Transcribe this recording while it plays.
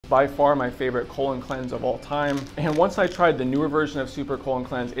by far my favorite colon cleanse of all time. And once I tried the newer version of Super Colon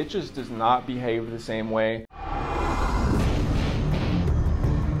Cleanse, it just does not behave the same way.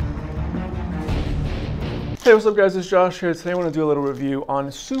 Hey, what's up guys, it's Josh here. Today I want to do a little review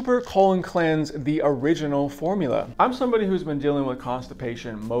on Super Colon Cleanse, the original formula. I'm somebody who's been dealing with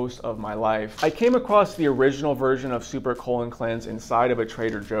constipation most of my life. I came across the original version of Super Colon Cleanse inside of a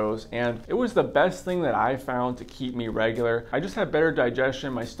Trader Joe's, and it was the best thing that I found to keep me regular. I just had better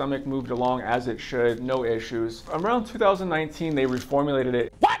digestion, my stomach moved along as it should, no issues. Around 2019, they reformulated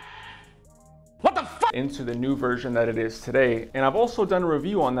it. What the fuck? Into the new version that it is today. And I've also done a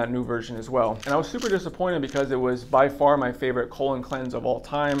review on that new version as well. And I was super disappointed because it was by far my favorite colon cleanse of all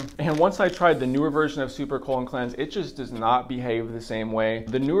time. And once I tried the newer version of Super Colon Cleanse, it just does not behave the same way.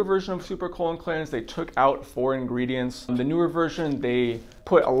 The newer version of Super Colon Cleanse, they took out 4 ingredients. The newer version, they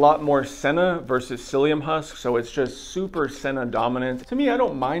put a lot more senna versus psyllium husk, so it's just super senna dominant. To me, I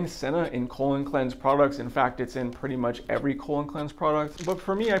don't mind senna in colon cleanse products. In fact, it's in pretty much every colon cleanse product. But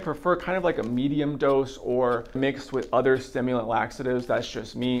for me, I prefer kind of like a medium dose or mixed with other stimulant laxatives. That's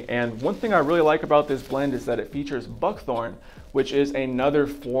just me. And one thing I really like about this blend is that it features buckthorn, which is another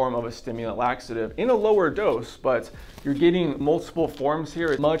form of a stimulant laxative in a lower dose, but you're getting multiple forms here.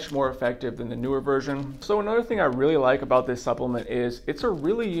 It's much more effective than the newer version. So another thing I really like about this supplement is it's a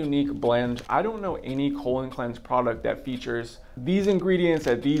really unique blend. I don't know any colon cleanse product that features these ingredients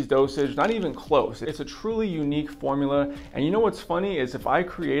at these dosage, not even close. It's a truly unique formula. And you know what's funny is if I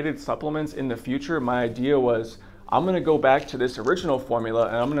created supplements in the future, my idea was I'm gonna go back to this original formula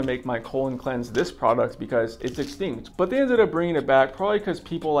and I'm gonna make my colon cleanse this product because it's extinct. But they ended up bringing it back probably because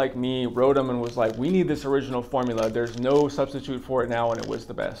people like me wrote them and was like, we need this original formula. There's no substitute for it now, and it was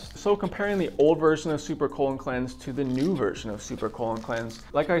the best. So comparing the old version of Super Colon Cleanse to the new version of Super Colon Cleanse,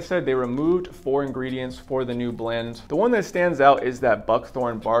 like I said, they removed 4 ingredients for the new blend. The one that stands out is that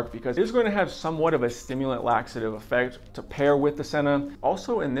buckthorn bark because it's going to have somewhat of a stimulant laxative effect to pair with the senna.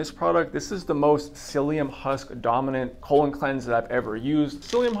 Also in this product, this is the most psyllium husk dominant colon cleanse that I've ever used.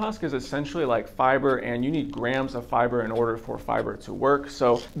 Psyllium husk is essentially like fiber, and you need grams of fiber in order for fiber to work.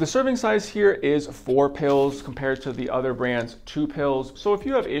 So the serving size here is 4 pills compared to the other brands 2 pills. So if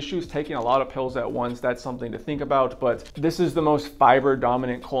you have issues taking a lot of pills at once, that's something to think about. But this is the most fiber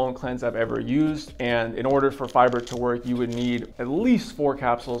dominant colon cleanse I've ever used, and in order for fiber to work, you would need at least 4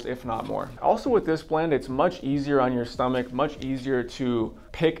 capsules, if not more. Also with this blend, it's much easier on your stomach, much easier to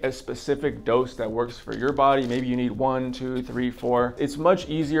pick a specific dose that works for your body. Maybe you need 1, 2, 3, 4. It's much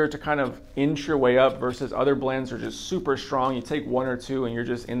easier to kind of inch your way up versus other blends are just super strong. You take 1 or 2 and you're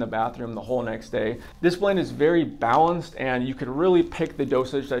just in the bathroom the whole next day. This blend is very balanced and you can really pick the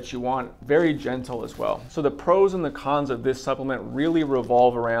dosage that you want, very gentle as well. So the pros and the cons of this supplement really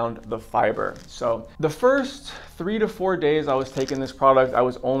revolve around the fiber. So the first 3 to 4 days I was taking this product, I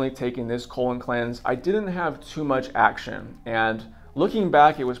was only taking this colon cleanse. I didn't have too much action, and looking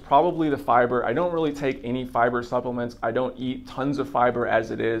back, it was probably the fiber. I don't really take any fiber supplements. I don't eat tons of fiber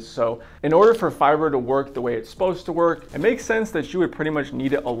as it is. So in order for fiber to work the way it's supposed to work, it makes sense that you would pretty much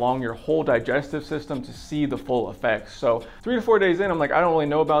need it along your whole digestive system to see the full effects. So 3 to 4 days in, I'm like, I don't really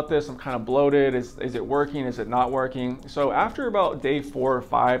know about this. I'm kind of bloated. Is it working? Is it not working? So after about day 4 or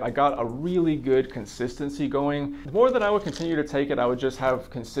 5, I got a really good consistency going. The more that I would continue to take it, I would just have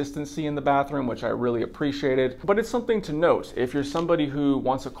consistency in the bathroom, which I really appreciated. But it's something to note. If you're somebody who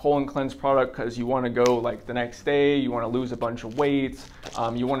wants a colon cleanse product because you want to go like the next day, you want to lose a bunch of weight,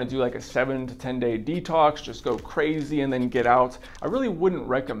 you want to do like a 7 to 10 day detox, just go crazy and then get out, I really wouldn't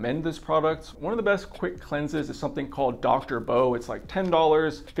recommend this product. One of the best quick cleanses is something called Dr. Bo. It's like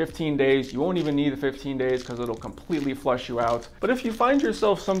 $10, 15 days. You won't even need the 15 days because it'll completely flush you out. But if you find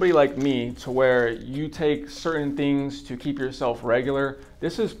yourself somebody like me to where you take certain things to keep yourself regular,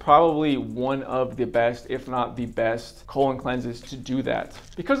 this is probably one of the best, if not the best, colon cleanses to do that.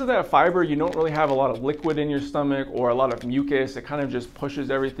 Because of that fiber, you don't really have a lot of liquid in your stomach or a lot of mucus. It kind of just pushes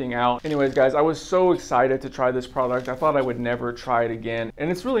everything out. Anyways, guys, I was so excited to try this product. I thought I would never try it again.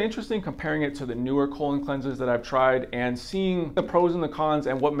 And it's really interesting comparing it to the newer colon cleanses that I've tried and seeing the pros and the cons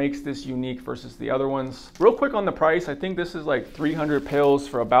and what makes this unique versus the other ones. Real quick on the price, I think this is like 300 pills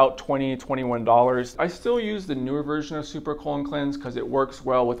for about $20, $21. I still use the newer version of Super Colon Cleanse because it works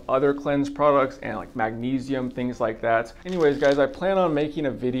well with other cleanse products and like magnesium, things like that. Anyways, guys, I plan on making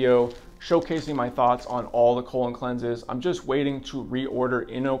a video showcasing my thoughts on all the colon cleanses. I'm just waiting to reorder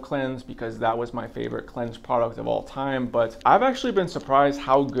InnoCleanse because that was my favorite cleanse product of all time. But I've actually been surprised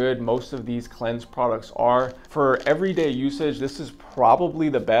how good most of these cleanse products are. For everyday usage, this is probably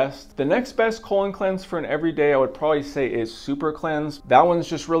the best. The next best colon cleanse for an everyday, I would probably say, is Super Cleanse. That one's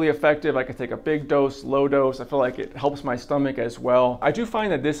just really effective. I could take a big dose, low dose. I feel like it helps my stomach as well. I do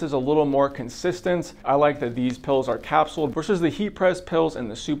find that this is a little more consistent. I like that these pills are capsuled versus the heat press pills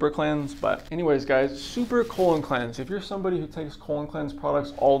and the Super Cleanse. But anyways, guys, Super Colon Cleanse. If you're somebody who takes colon cleanse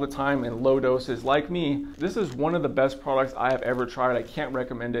products all the time in low doses like me, this is one of the best products I have ever tried. I can't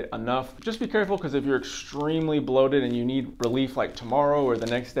recommend it enough. Just be careful, because if you're extremely bloated and you need relief like tomorrow or the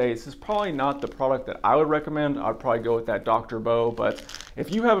next day, this is probably not the product that I would recommend. I'd probably go with that Dr. Bo. But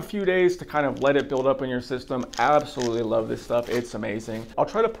if you have a few days to kind of let it build up in your system, absolutely love this stuff. It's amazing. I'll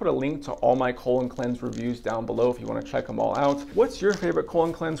try to put a link to all my colon cleanse reviews down below if you want to check them all out. What's your favorite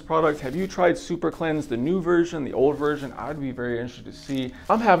colon cleanse product? Have you tried Super Cleanse, the new version, the old version? I'd be very interested to see.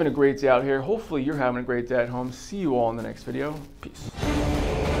 I'm having a great day out here. Hopefully you're having a great day at home. See you all in the next video. Peace.